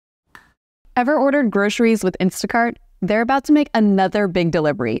Ever ordered groceries with Instacart? They're about to make another big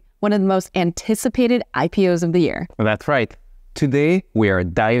delivery, one of the most anticipated IPOs of the year. That's right. Today, we are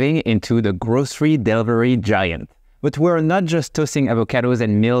diving into the grocery delivery giant. But we're not just tossing avocados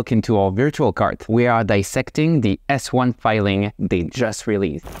and milk into our virtual cart. We are dissecting the S-1 filing they just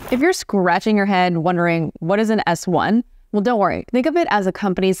released. If you're scratching your head wondering, what is an S-1? Well, don't worry. Think of it as a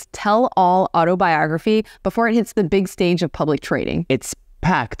company's tell-all autobiography before it hits the big stage of public trading. It's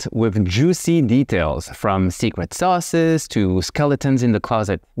packed with juicy details, from secret sauces to skeletons in the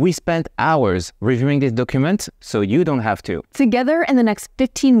closet. We spent hours reviewing this document, so you don't have to. Together, in the next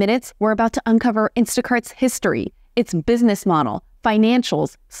 15 minutes, we're about to uncover Instacart's history, its business model,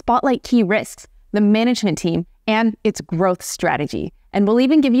 financials, spotlight key risks, the management team, and its growth strategy. And we'll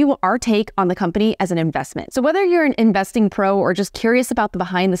even give you our take on the company as an investment. So whether you're an investing pro or just curious about the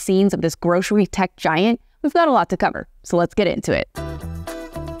behind the scenes of this grocery tech giant, we've got a lot to cover. So let's get into it.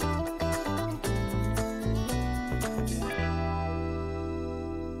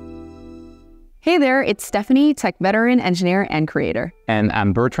 Hey there, it's Stephanie, tech veteran, engineer, and creator. And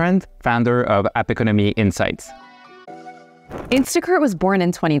I'm Bertrand, founder of App Economy Insights. Instacart was born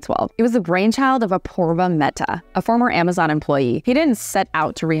in 2012. It was the brainchild of Apurva Mehta, a former Amazon employee. He didn't set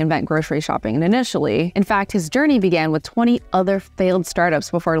out to reinvent grocery shopping initially. In fact, his journey began with 20 other failed startups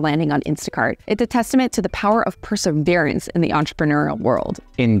before landing on Instacart. It's a testament to the power of perseverance in the entrepreneurial world.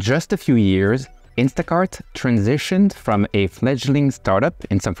 In just a few years, Instacart transitioned from a fledgling startup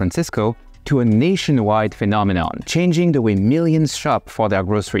in San Francisco to a nationwide phenomenon, changing the way millions shop for their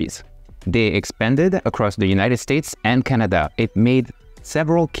groceries. They expanded across the United States and Canada. It made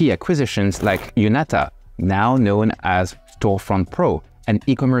several key acquisitions like Unata, now known as Storefront Pro, an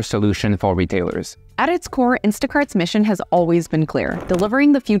e-commerce solution for retailers. At its core, Instacart's mission has always been clear: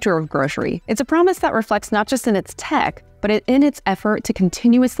 delivering the future of grocery. It's a promise that reflects not just in its tech, but in its effort to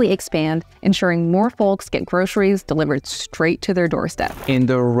continuously expand, ensuring more folks get groceries delivered straight to their doorstep. In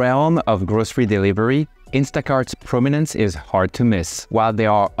the realm of grocery delivery, Instacart's prominence is hard to miss. While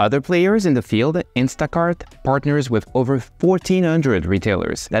there are other players in the field, Instacart partners with over 1,400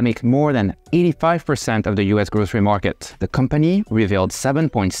 retailers that make more than 85% of the US grocery market. The company revealed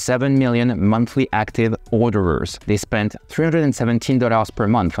 7.7 million monthly active orderers. They spent $317 per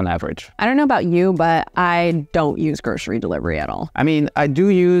month on average. I don't know about you, but I don't use grocery delivery at all. I mean, I do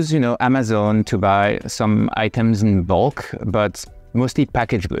use, Amazon to buy some items in bulk, but mostly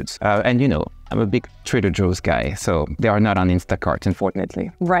packaged goods. I'm a big Trader Joe's guy, so they are not on Instacart,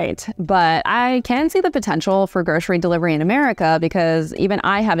 unfortunately. Right, but I can see the potential for grocery delivery in America because even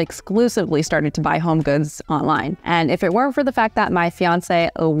I have exclusively started to buy home goods online. And if it weren't for the fact that my fiance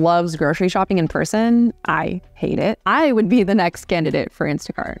loves grocery shopping in person, I hate it, I would be the next candidate for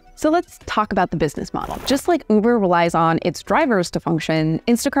Instacart. So let's talk about the business model. Just like Uber relies on its drivers to function,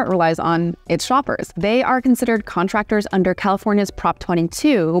 Instacart relies on its shoppers. They are considered contractors under California's Prop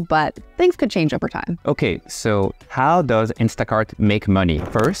 22, but things could change over time. Okay, so how does Instacart make money?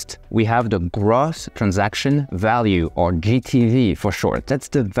 First, we have the gross transaction value, or GTV for short. That's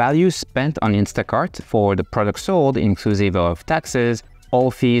the value spent on Instacart for the product sold, inclusive of taxes, all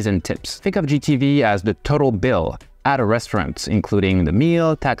fees and tips. Think of GTV as the total bill at a restaurant, including the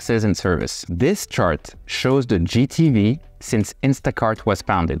meal, taxes, and service. This chart shows the GTV since Instacart was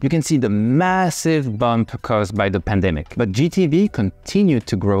founded. You can see the massive bump caused by the pandemic, but GTV continued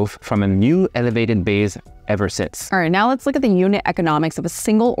to grow from a new elevated base ever since. All right, now let's look at the unit economics of a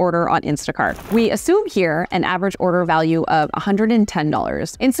single order on Instacart. We assume here an average order value of $110.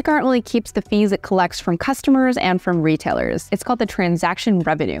 Instacart only keeps the fees it collects from customers and from retailers. It's called the transaction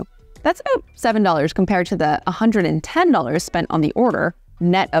revenue. That's about $7 compared to the $110 spent on the order,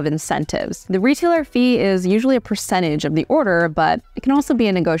 net of incentives. The retailer fee is usually a percentage of the order, but it can also be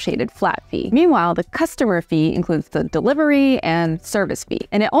a negotiated flat fee. Meanwhile, the customer fee includes the delivery and service fee.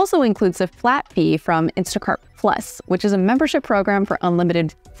 And it also includes a flat fee from Instacart Plus, which is a membership program for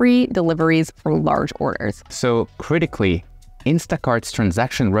unlimited free deliveries for large orders. So critically, Instacart's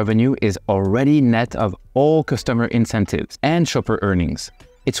transaction revenue is already net of all customer incentives and shopper earnings.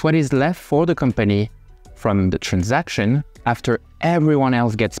 It's what is left for the company from the transaction after everyone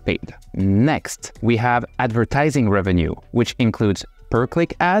else gets paid. Next, we have advertising revenue, which includes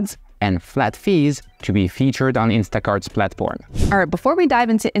per-click ads and flat fees to be featured on Instacart's platform. All right, before we dive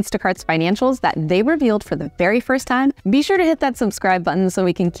into Instacart's financials that they revealed for the very first time, be sure to hit that subscribe button so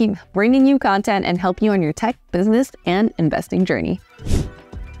we can keep bringing you content and help you on your tech, business, and investing journey.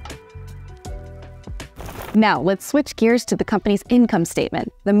 Now, let's switch gears to the company's income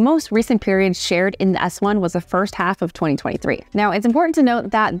statement. The most recent period shared in the S-1 was the first half of 2023. Now, it's important to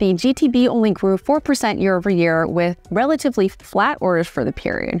note that the GTV only grew 4% year over year with relatively flat orders for the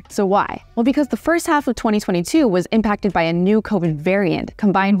period. So why? Well, because the first half of 2022 was impacted by a new COVID variant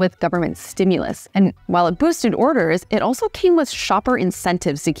combined with government stimulus. And while it boosted orders, it also came with shopper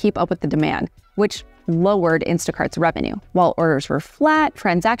incentives to keep up with the demand, which lowered Instacart's revenue. While orders were flat,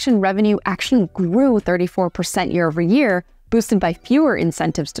 transaction revenue actually grew 34% year over year, boosted by fewer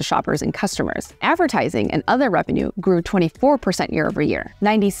incentives to shoppers and customers. Advertising and other revenue grew 24% year over year.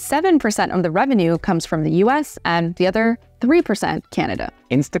 97% of the revenue comes from the US and the other 3% Canada.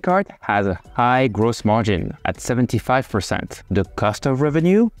 Instacart has a high gross margin at 75%. The cost of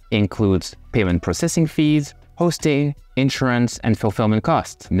revenue includes payment processing fees, hosting, insurance, and fulfillment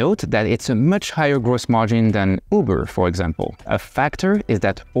costs. Note that it's a much higher gross margin than Uber, for example. A factor is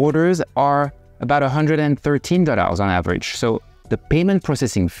that orders are about $113 on average, so the payment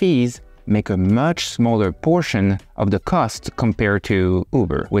processing fees make a much smaller portion of the cost compared to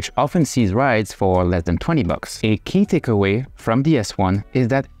Uber, which often sees rides for less than $20. A key takeaway from the S1 is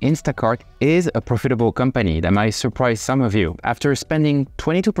that Instacart is a profitable company that might surprise some of you. After spending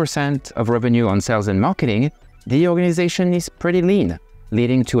 22% of revenue on sales and marketing, the organization is pretty lean,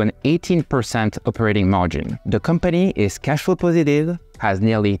 leading to an 18% operating margin. The company is cash flow positive, has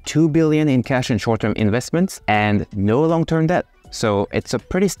nearly $2 billion in cash and short-term investments, and no long-term debt. So it's a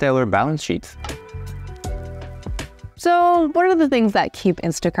pretty stellar balance sheet. So what are the things that keep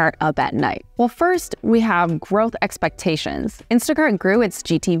Instacart up at night? Well, first, we have growth expectations. Instacart grew its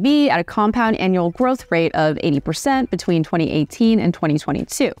GTV at a compound annual growth rate of 80% between 2018 and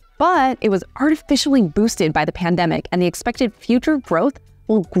 2022. But it was artificially boosted by the pandemic, and the expected future growth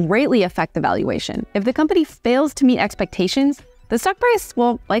will greatly affect the valuation. If the company fails to meet expectations, the stock price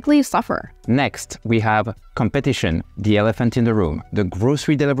will likely suffer. Next, we have competition, the elephant in the room. The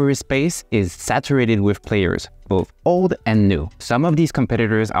grocery delivery space is saturated with players, both old and new. Some of these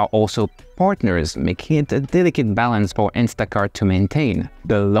competitors are also partners, making it a delicate balance for Instacart to maintain.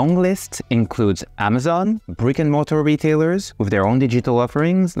 The long list includes Amazon, brick-and-mortar retailers with their own digital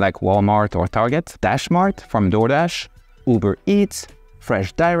offerings like Walmart or Target, DashMart from DoorDash, Uber Eats,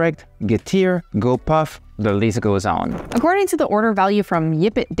 Fresh Direct, Getir, GoPuff, the list goes on. According to the order value from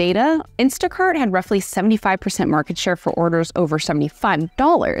Yipit data, Instacart had roughly 75% market share for orders over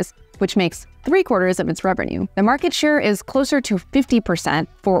 $75, which makes 3/4 of its revenue. The market share is closer to 50%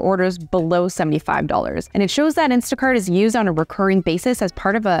 for orders below $75, and it shows that Instacart is used on a recurring basis as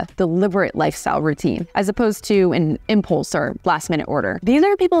part of a deliberate lifestyle routine, as opposed to an impulse or last-minute order. These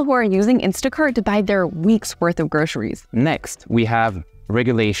are people who are using Instacart to buy their week's worth of groceries. Next, we have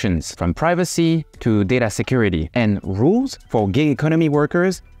regulations from privacy to data security, and rules for gig economy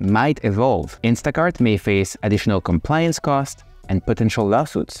workers might evolve. Instacart may face additional compliance costs and potential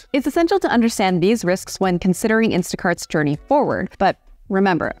lawsuits. It's essential to understand these risks when considering Instacart's journey forward. But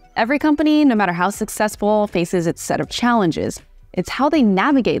remember, every company, no matter how successful, faces its set of challenges. It's how they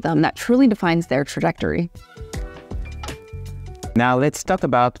navigate them that truly defines their trajectory. Now let's talk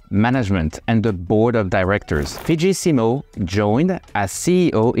about management and the board of directors. Fidji Simo joined as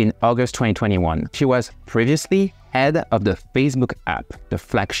CEO in August 2021. She was previously head of the Facebook app, the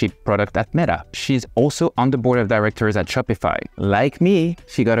flagship product at Meta. She's also on the board of directors at Shopify. Like me,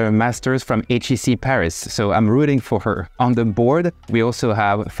 she got her master's from HEC Paris, so I'm rooting for her. On the board, we also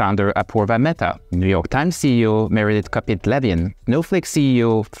have founder Apoorva Mehta, New York Times CEO Meredith Kopit-Levien, Snowflake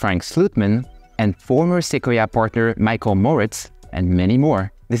CEO Frank Slootman, and former Sequoia partner Michael Moritz, and many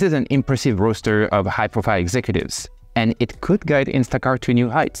more. This is an impressive roster of high-profile executives, and it could guide Instacart to new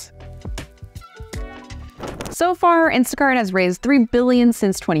heights. So far, Instacart has raised $3 billion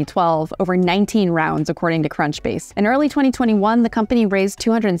since 2012, over 19 rounds, according to Crunchbase. In early 2021, the company raised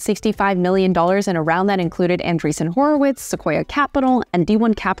 $265 million, and a round that included Andreessen Horowitz, Sequoia Capital, and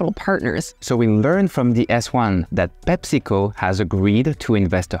D1 Capital Partners. So we learned from the S1 that PepsiCo has agreed to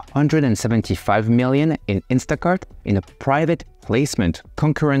invest $175 million in Instacart in a private placement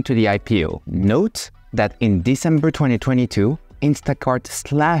concurrent to the IPO. Note that in December 2022, Instacart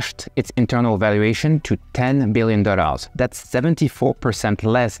slashed its internal valuation to $10 billion. That's 74%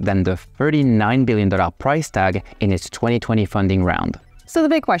 less than the $39 billion price tag in its 2020 funding round. So the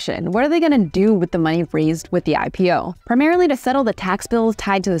big question, what are they going to do with the money raised with the IPO? Primarily to settle the tax bills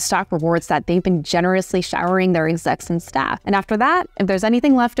tied to the stock rewards that they've been generously showering their execs and staff. And after that, if there's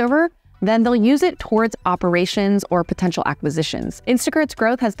anything left over, then they'll use it towards operations or potential acquisitions. Instacart's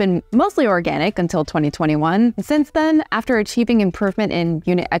growth has been mostly organic until 2021. Since then, after achieving improvement in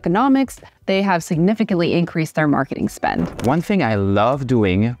unit economics, they have significantly increased their marketing spend. One thing I love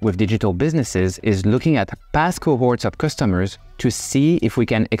doing with digital businesses is looking at past cohorts of customers to see if we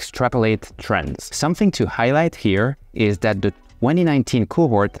can extrapolate trends. Something to highlight here is that the 2019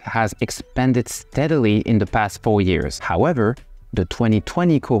 cohort has expanded steadily in the past 4 years. However, the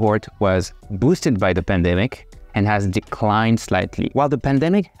 2020 cohort was boosted by the pandemic and has declined slightly. While the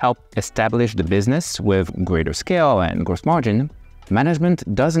pandemic helped establish the business with greater scale and gross margin, management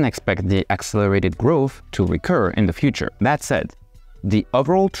doesn't expect the accelerated growth to recur in the future. That said, the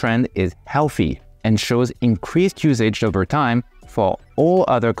overall trend is healthy and shows increased usage over time for all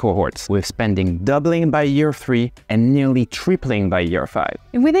other cohorts, with spending doubling by year 3 and nearly tripling by year 5.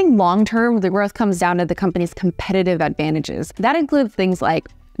 If we think long-term, the growth comes down to the company's competitive advantages. That includes things like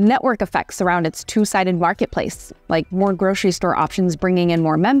network effects around its two-sided marketplace, like more grocery store options bringing in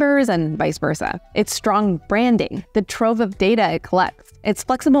more members and vice versa. Its strong branding, the trove of data it collects, its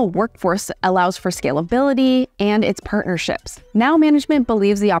flexible workforce allows for scalability, and its partnerships. Now management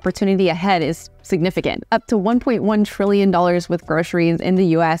believes the opportunity ahead is significant, up to $1.1 trillion with groceries in the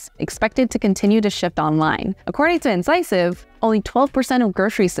US expected to continue to shift online. According to Incisive, only 12% of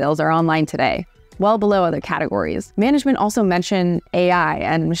grocery sales are online today, well below other categories. Management also mentioned AI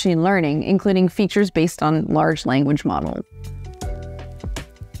and machine learning, including features based on large language models.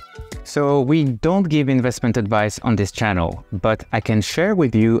 So we don't give investment advice on this channel, but I can share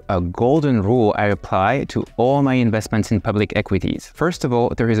with you a golden rule I apply to all my investments in public equities. First of all,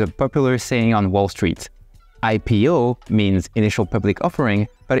 there is a popular saying on Wall Street. IPO means initial public offering,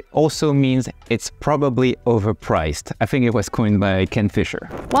 but it also means it's probably overpriced. I think it was coined by Ken Fisher.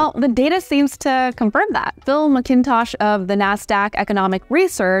 Well, the data seems to confirm that. Phil McIntosh of the NASDAQ Economic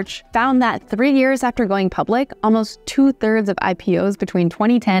Research found that 3 years after going public, almost 2/3 of IPOs between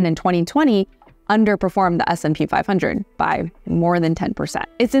 2010 and 2020 underperformed the S&P 500 by more than 10%.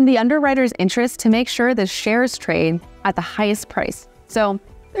 It's in the underwriter's interest to make sure the shares trade at the highest price. So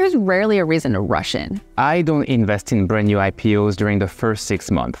there's rarely a reason to rush in. I don't invest in brand new IPOs during the first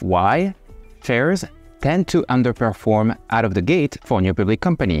 6 months. Why? Shares tend to underperform out of the gate for new public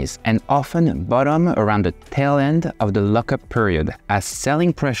companies and often bottom around the tail end of the lockup period as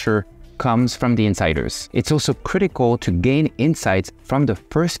selling pressure comes from the insiders. It's also critical to gain insights from the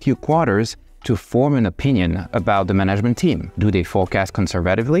first few quarters to form an opinion about the management team. Do they forecast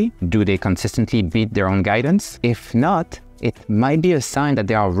conservatively? Do they consistently beat their own guidance? If not, it might be a sign that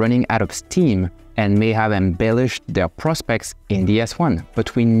they are running out of steam and may have embellished their prospects in the S-1.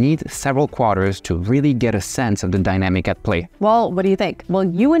 But we need several quarters to really get a sense of the dynamic at play. Well, what do you think? Will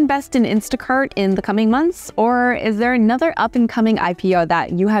you invest in Instacart in the coming months? Or is there another up-and-coming IPO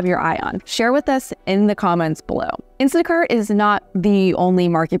that you have your eye on? Share with us in the comments below. Instacart is not the only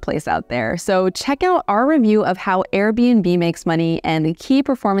marketplace out there, so check out our review of how Airbnb makes money and the key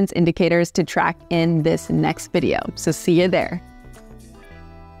performance indicators to track in this next video. So see you there.